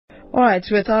All right,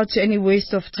 without any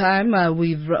waste of time,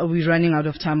 we're running out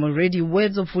of time already.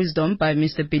 Words of wisdom by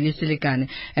Mr. Billy Selekane,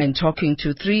 and talking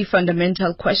to 3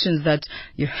 fundamental questions that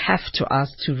you have to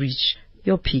ask to reach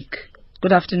your peak.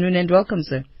 Good afternoon and welcome,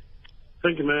 sir.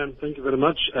 Thank you, ma'am. Thank you very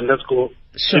much. And let's go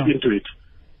Sure. straight into it.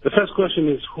 The first question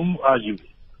is, who are you?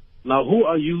 Now, who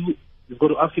are you? You've got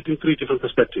to ask it in 3 different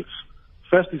perspectives.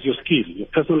 First is your skill, your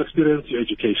personal experience, your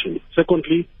education.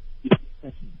 Secondly,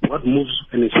 what moves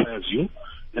and inspires you.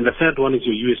 And the third one is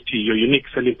your USP, your unique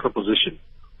selling proposition.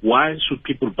 Why should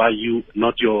people buy you,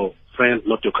 not your friend,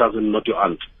 not your cousin, not your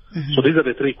aunt? Mm-hmm. So these are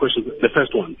the 3 questions. The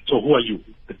first one, so who are you?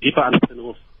 The deeper understanding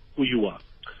of who you are.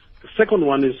 The second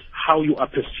one is how you are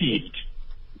perceived,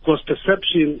 because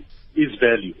perception is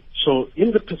value. So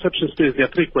in the perception space, there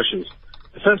are 3 questions.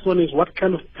 The first one is, what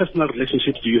kind of personal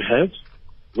relationships do you have?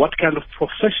 What kind of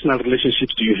professional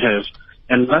relationships do you have?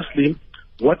 And lastly,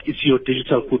 what is your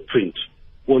digital footprint?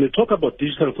 When we talk about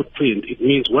digital footprint, it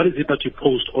means what is it that you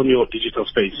post on your digital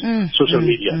space, social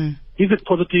media? Is it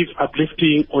positive,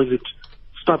 uplifting, or is it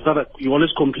stuff that you're always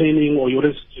complaining or you're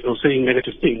always saying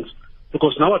negative things?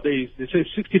 Because nowadays, they say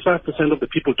 65% of the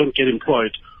people don't get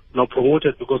employed, now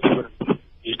promoted because they have a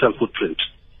digital footprint.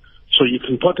 So it's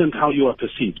important how you are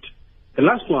perceived. The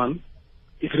last one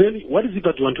is really, what is it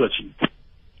that you want to achieve?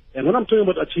 And when I'm talking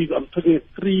about achieve, I'm talking at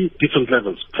 3 different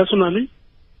levels. Personally,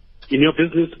 in your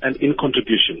business, and in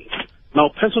contribution. Now,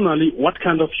 personally, what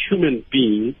kind of human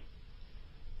being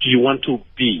do you want to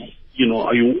be?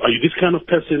 Are you this kind of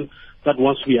person that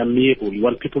wants to be amiable? You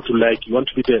want people to like, you want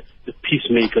to be the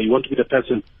peacemaker, you want to be the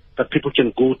person that people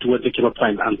can go to when they cannot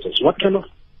find answers. What kind of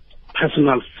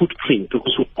personal footprint?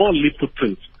 Because we all leave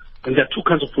footprints, and there are 2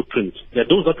 kinds of footprints. There are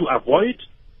those that we avoid,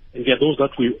 and there are those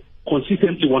that we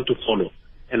consistently want to follow.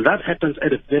 And that happens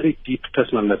at a very deep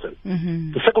personal level.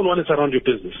 Mm-hmm. The second one is around your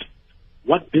business.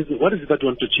 What is it that you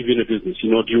want to achieve in a business? Do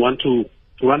you want to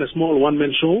run a small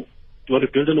one-man show? Do you want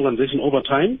to build an organization over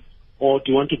time? Or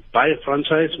do you want to buy a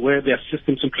franchise where there are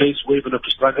systems in place where you're going to have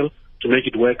to struggle to make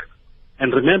it work?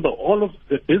 And remember, all of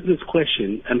the business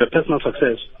question and the personal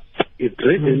success is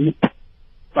driven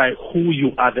by who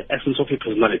you are, the essence of your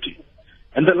personality.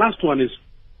 And the last one is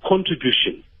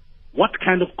contribution. What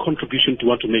kind of contribution do you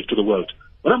want to make to the world?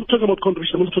 When I'm talking about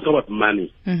contribution, I'm not talking about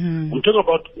money. Mm-hmm. I'm talking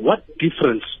about what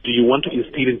difference do you want to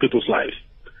instill in people's lives.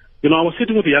 I was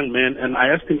sitting with a young man, and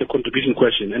I asked him the contribution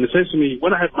question, and he says to me,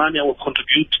 when I have money, I will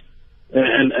contribute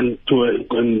and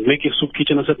make a soup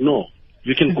kitchen. I said, no.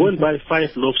 You can go and buy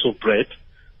 5 loaves of bread,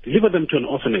 deliver them to an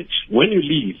orphanage. When you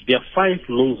leave, there are 5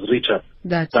 loaves richer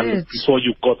than before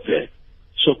you got there.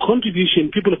 So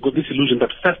contribution, people have got this illusion that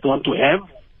first they want to have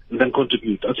and then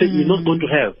contribute. I said, you're not going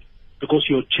to have, because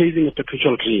you're chasing a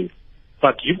perpetual dream.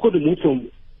 But you've got to move from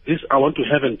this I want to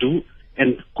have and do,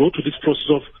 and go to this process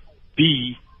of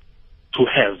be to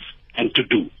have and to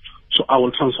do. So I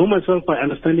will transform myself by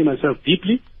understanding myself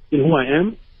deeply in who I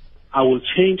am. I will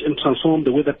change and transform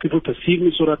the way that people perceive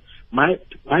me so that my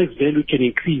value can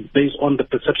increase based on the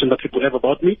perception that people have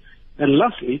about me. And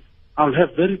lastly, I'll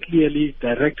have very clearly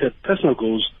directed personal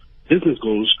goals, business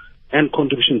goals, and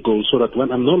contribution goals, so that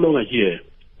when I'm no longer here,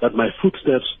 that my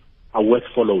footsteps are worth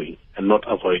following and not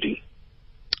avoiding.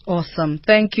 Awesome.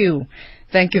 Thank you.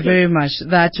 Thank you very much.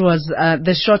 That was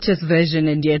the shortest version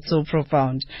and yet so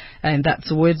profound. And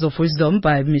that's Words of Wisdom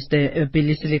by Mr.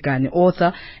 Billy Selekane,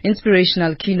 author,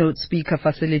 inspirational keynote speaker,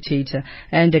 facilitator,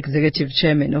 and executive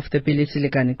chairman of the Billy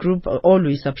Selekane Group. I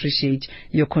always appreciate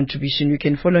your contribution. You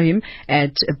can follow him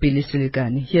at Billy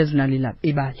Selekane. Here's Nalila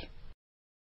Ibali.